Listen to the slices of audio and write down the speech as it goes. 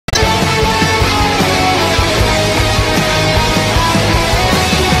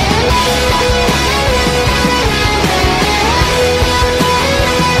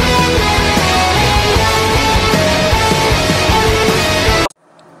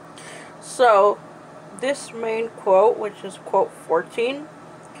So, this main quote, which is quote 14,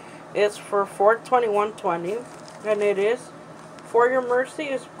 is for 4/21/20, and it is, "For your mercy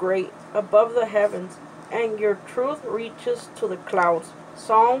is great above the heavens, and your truth reaches to the clouds."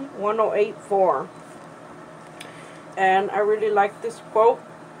 Psalm 108:4. And I really like this quote,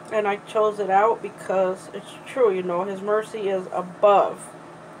 and I chose it out because it's true, His mercy is above.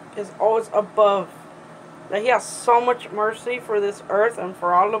 Is always above. That He has so much mercy for this earth and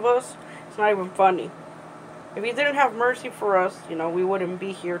for all of us, it's not even funny. If He didn't have mercy for us, we wouldn't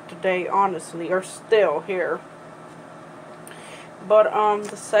be here today, honestly, or still here. But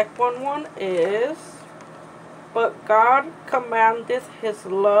the second one is, "But God commandeth His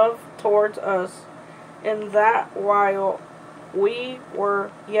love towards us, in that while we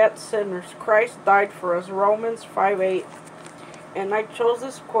were yet sinners, Christ died for us." Romans 5:8. And I chose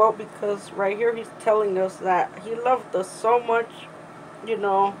this quote because right here He's telling us that He loved us so much,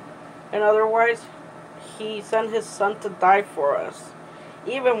 and otherwise He sent His Son to die for us,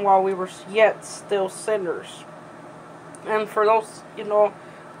 even while we were yet still sinners. And for those,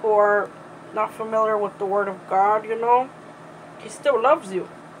 who are not familiar with the Word of God, He still loves you.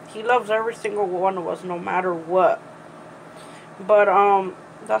 He loves every single one of us, no matter what. But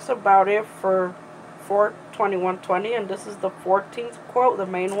that's about it for 4/21/20, and this is the 14th quote, the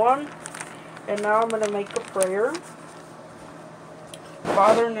main one. And now I'm going to make a prayer.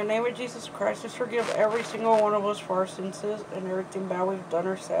 Father, in the name of Jesus Christ, just forgive every single one of us for our sins and everything bad we've done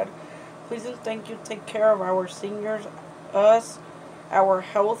or said. Please and thank you, take care of our seniors, us, our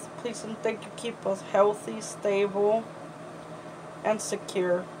health. Please and thank you, keep us healthy, stable, and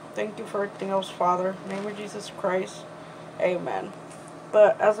secure. Thank you for everything else, Father. In the name of Jesus Christ, amen.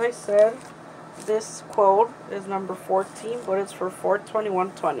 But as I said, this quote is number 14, but it's for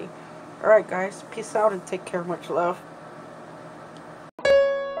 4/21/20. Alright guys, peace out and take care. Much love.